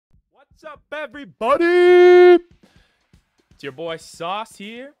What's up, everybody? It's your boy Sauce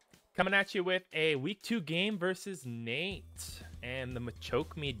here, coming at you with a Week 2 game versus Nate and the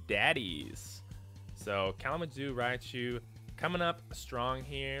Machoke Me Daddies. So, Kalamazoo Raichu coming up strong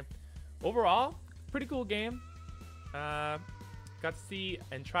here. Overall, pretty cool game. Got to see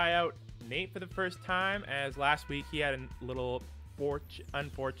and try out Nate for the first time, as last week he had a little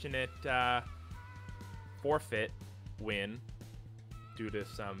unfortunate forfeit win due to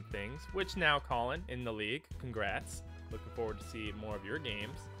some things, which now Colin in the league. Congrats. Looking forward to see more of your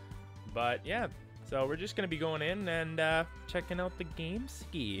games. But yeah, so we're just going to be going in and checking out the game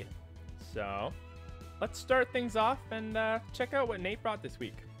ski. So let's start things off and check out what Nate brought this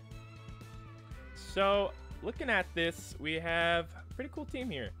week. So looking at this, we have a pretty cool team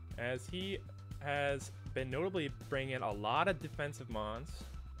here, as he has been notably bringing a lot of defensive mons,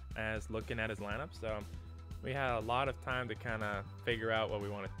 as looking at his lineup. So we had a lot of time to kind of figure out what we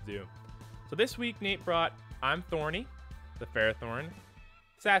wanted to do. So this week, Nate brought I'm Thorny, the Ferrothorn,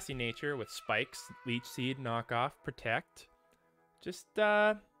 Sassy Nature with Spikes, Leech Seed, Knockoff, Protect. Just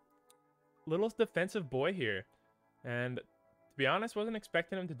little defensive boy here. And to be honest, wasn't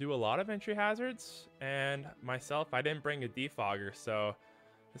expecting him to do a lot of entry hazards. And myself, I didn't bring a defogger, so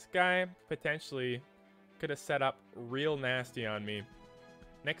this guy potentially could have set up real nasty on me.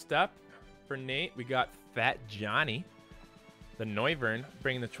 Next up, for Nate, we got Fat Johnny, the Noivern,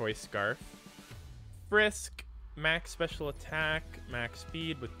 bringing the Choice Scarf. Frisk, max special attack, max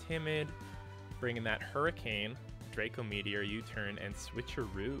speed with Timid, bringing that Hurricane, Draco Meteor, U-Turn, and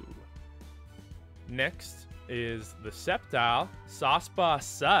Switcheroo. Next is the Sceptile, Sauce Boss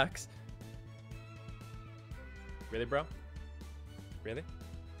Sucks. Really, bro? Really?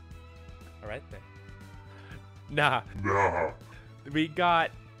 Alright then. Nah. We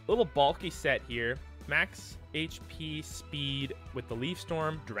got a little bulky set here. Max HP speed with the Leaf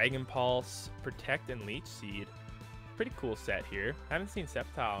Storm, Dragon Pulse, Protect, and Leech Seed. Pretty cool set here. Haven't seen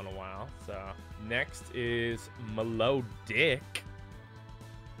Sceptile in a while. So next is Melodic,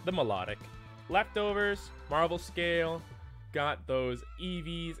 the Melodic. Leftovers, Marvel Scale. Got those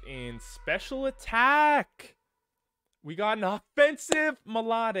EVs in special attack. We got an offensive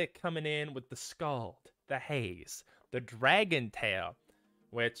Melodic coming in with the Scald, the Haze, the Dragon Tail,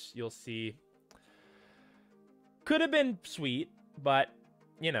 which you'll see could have been sweet, but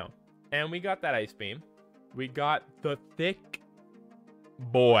you know. And we got that Ice Beam. We got the Thick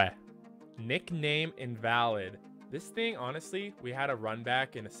Boy, nickname invalid. This thing, honestly, we had a run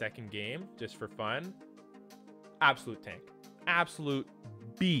back in a second game just for fun. Absolute tank, absolute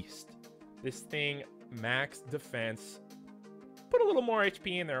beast. This thing, max defense. Put a little more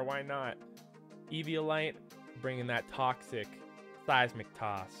HP in there, why not? Eviolite, bringing that Toxic, Seismic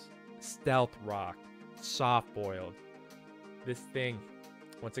Toss, Stealth Rock, Soft Boiled. This thing,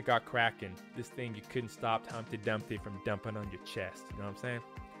 once it got cracking, this thing you couldn't stop Humpty Dumpty from dumping on your chest. You know what I'm saying?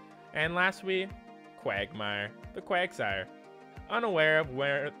 And lastly, Quagmire, the Quagsire. Unaware of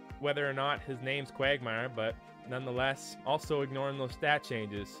whether or not his name's Quagmire, but nonetheless, also ignoring those stat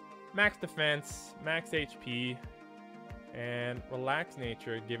changes. Max defense, max HP, and relaxed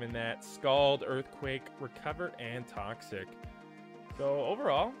nature, given that Scald, Earthquake, Recover, and Toxic. So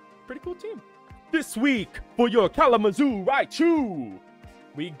overall, pretty cool team. This week, for your Kalamazoo Raichu,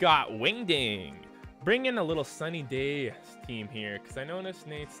 we got Wingding. Bring in a little Sunny Day team here, because I noticed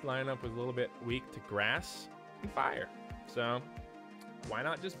Nate's lineup was a little bit weak to Grass and Fire. So why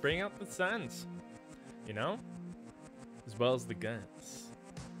not just bring out the Suns, you know, as well as the guns.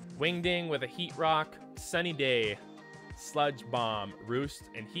 Wingding with a Heat Rock, Sunny Day, Sludge Bomb, Roost,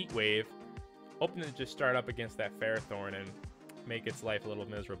 and Heat Wave. Hoping to just start up against that Ferrothorn and make its life a little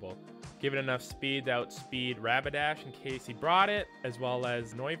miserable. Give it enough speed to outspeed Rapidash in case he brought it, as well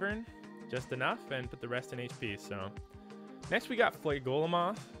as Noivern, just enough, and put the rest in HP. So next we got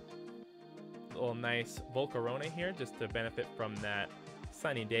Flagolamoth, a little nice Volcarona here, just to benefit from that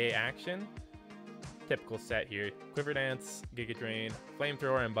Sunny Day action. Typical set here: Quiver Dance, Giga Drain,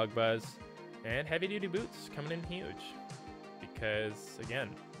 Flamethrower, and Bug Buzz, and Heavy Duty Boots coming in huge, because again,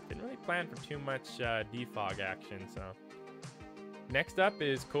 didn't really plan for too much defog action. So next up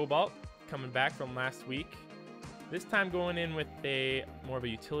is Cobalt, coming back from last week. This time going in with a more of a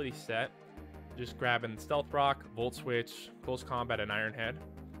utility set. Just grabbing Stealth Rock, Volt Switch, Close Combat, and Iron Head.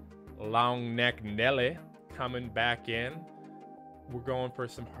 Long Neck Nelly coming back in. We're going for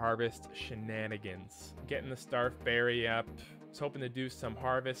some harvest shenanigans. Getting the Starf Berry up. Was hoping to do some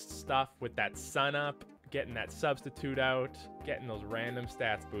harvest stuff with that Sun up. Getting that Substitute out. Getting those random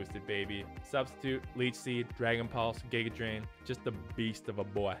stats boosted, baby. Substitute, Leech Seed, Dragon Pulse, Giga Drain. Just a beast of a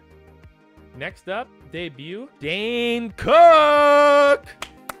boy. Next up, debut, Dane Cook!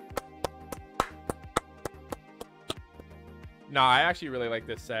 No, I actually really like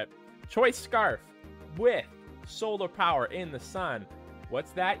this set. Choice Scarf with solar power in the sun.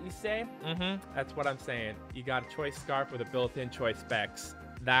 What's that, you say? That's what I'm saying. You got a Choice Scarf with a built-in Choice Specs.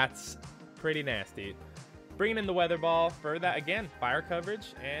 That's pretty nasty. Bringing in the Weather Ball for that, again, fire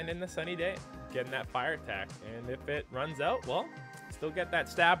coverage, and in the sunny day, getting that fire attack. And if it runs out, well, still get that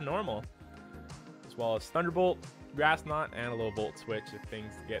stab normal. As well as Thunderbolt, Grass Knot, and a little Volt Switch if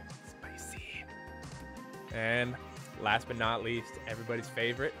things get spicy. And last but not least, everybody's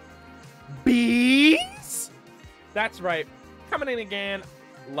favorite, Bees! That's right, coming in again.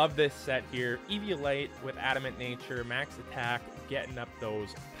 Love this set here. Eviolite with Adamant Nature, Max Attack, getting up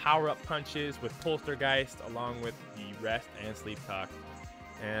those power-up punches with Poltergeist, along with the Rest and Sleep Talk.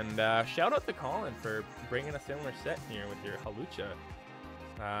 And shout out to Colin for bringing a similar set here with your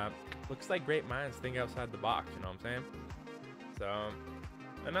Hawlucha. Looks like great minds think outside the box, you know what I'm saying? So,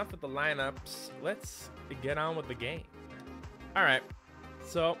 enough with the lineups. Let's get on with the game. All right,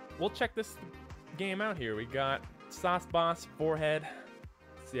 so we'll check this game out here. We got Sauce Boss, Forehead.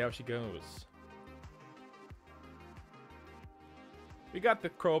 See how she goes. We got the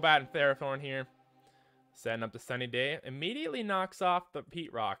Crobat and Ferrothorn here. Setting up the Sunny Day. Immediately knocks off the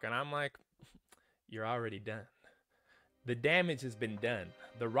Pete Rock. And I'm like, you're already done. The damage has been done.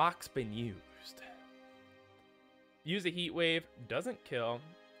 The rock's been used. Use a Heat Wave. Doesn't kill.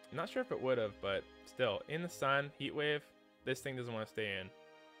 I'm not sure if it would have, but still. In the sun, Heat Wave. This thing doesn't want to stay in.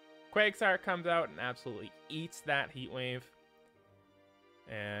 Quagsire comes out and absolutely eats that Heat Wave.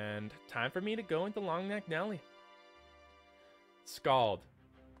 And time for me to go into Long Neck Nelly. Scald.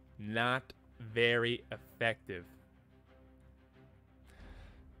 Not very effective.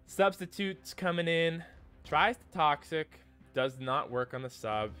 Substitutes coming in. Tries to Toxic. Does not work on the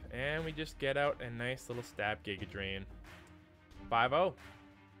sub. And we just get out a nice little stab Giga Drain. 5-0.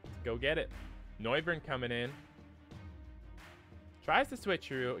 Go get it. Noivern coming in. Tries to switch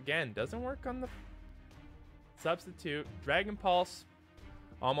through. Again, doesn't work on the substitute. Dragon Pulse.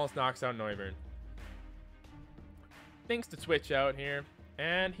 Almost knocks out Noivern. Thinks to switch out here.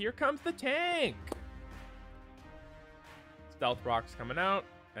 And here comes the tank. Stealth Rock's coming out.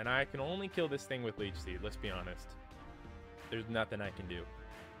 And I can only kill this thing with Leech Seed, let's be honest. There's nothing I can do.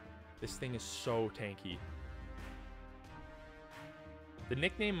 This thing is so tanky. The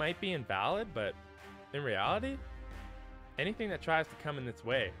nickname might be invalid, but in reality, anything that tries to come in its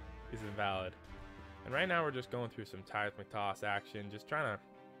way is invalid. And right now we're just going through some Seismic Toss action, just trying to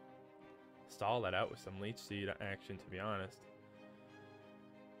stall that out with some Leech Seed action, to be honest.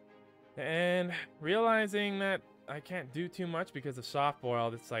 And realizing that I can't do too much because of Soft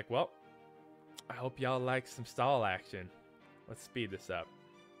Boiled, it's like, well, I hope y'all like some stall action. Let's speed this up.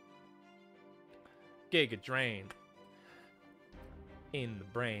 Giga Drain. In the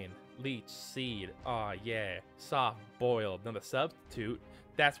brain. Leech Seed. Aw, yeah. Soft Boiled. Another substitute.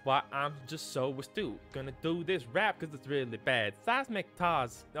 That's why I'm just so astute. Gonna do this rap because it's really bad. Seismic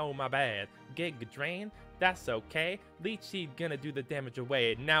Toss. Oh, my bad. Giga Drain. That's okay. Leech Seed gonna do the damage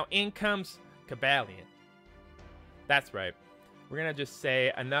away. Now in comes Cobalion. That's right. We're gonna just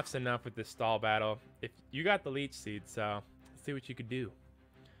say enough's enough with this stall battle. If you got the Leech Seed, so let's see what you could do.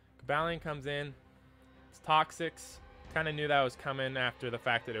 Cobalion comes in. It's Toxics. Kind of knew that was coming after the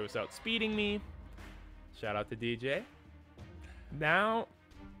fact that it was outspeeding me. Shout out to DJ. Now,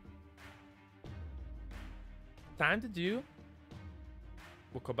 time to do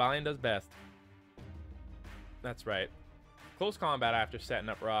what Cobalion does best. That's right. Close combat after setting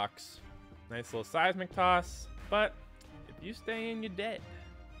up rocks. Nice little Seismic Toss. But if you stay in, you're dead.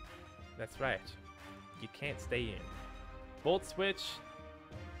 That's right. You can't stay in. Volt Switch.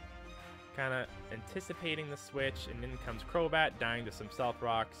 Kind of anticipating the switch. And then comes Crobat, dying to some Stealth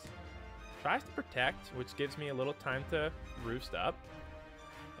Rocks. Tries to Protect, which gives me a little time to roost up.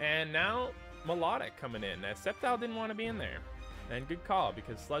 And now Melodic coming in. Now, Sceptile didn't want to be in there. And good call,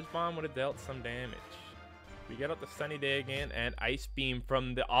 because Sludge Bomb would have dealt some damage. We get out the Sunny Day again, and Ice Beam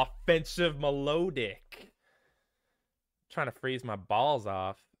from the offensive Melodic. Trying to freeze my balls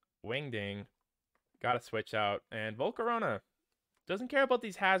off. Wingding. Gotta switch out. And Volcarona doesn't care about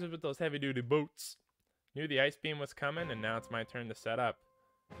these hazards with those heavy-duty boots. Knew the Ice Beam was coming, and now it's my turn to set up.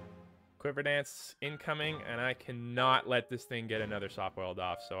 Quiver Dance incoming, and I cannot let this thing get another Soft Boiled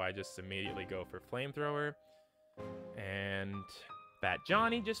off, so I just immediately go for Flamethrower. And Fat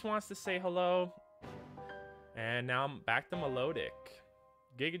Johnny just wants to say hello. And now I'm back to Melodic.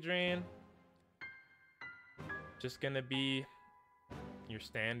 Giga Drain. Just gonna be your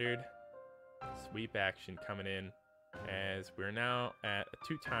standard sweep action coming in, as we're now at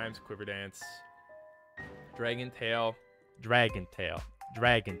 2 times Quiver Dance. Dragon Tail. Dragon Tail.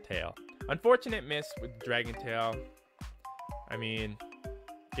 Dragon Tail. Unfortunate miss with Dragon Tail. I mean,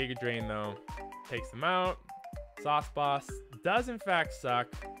 Giga Drain, though, takes them out. Sauce Boss does, in fact, suck,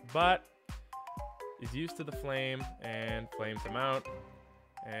 but is used to the flame and flames him out.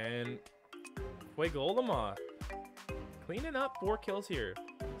 And Fuegolomoth cleaning up 4 kills here.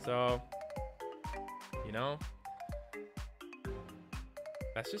 So, you know,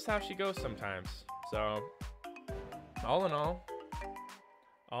 that's just how she goes sometimes. So, all in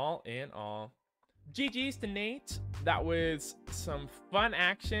all, GG's to Nate. That was some fun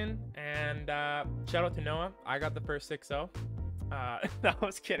action, and shout out to Noah. I got the first 6-0. No, I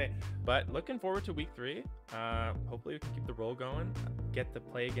was kidding. But looking forward to week 3. Hopefully we can keep the roll going. Get to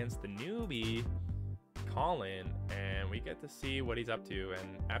play against the newbie, Colin, and we get to see what he's up to.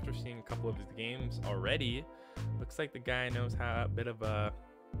 And after seeing a couple of his games already, looks like the guy knows how a bit of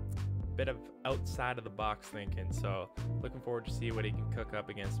outside of the box thinking. So looking forward to see what he can cook up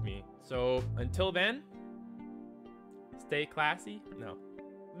against me. So until then, stay classy. No,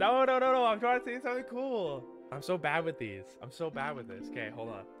 I'm trying to say something cool. I'm so bad with these. I'm so bad with this. Okay, hold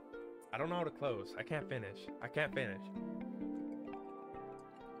on. I don't know how to close. I can't finish.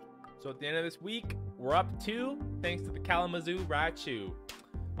 So at the end of this week, we're up 2 thanks to the Kalamazoo Raichu.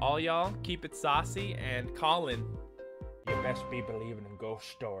 All y'all, keep it saucy, and Colin, you best be believing in ghost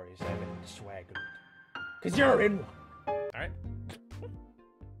stories, Evan Swagger. 'Cause you're in one. All right.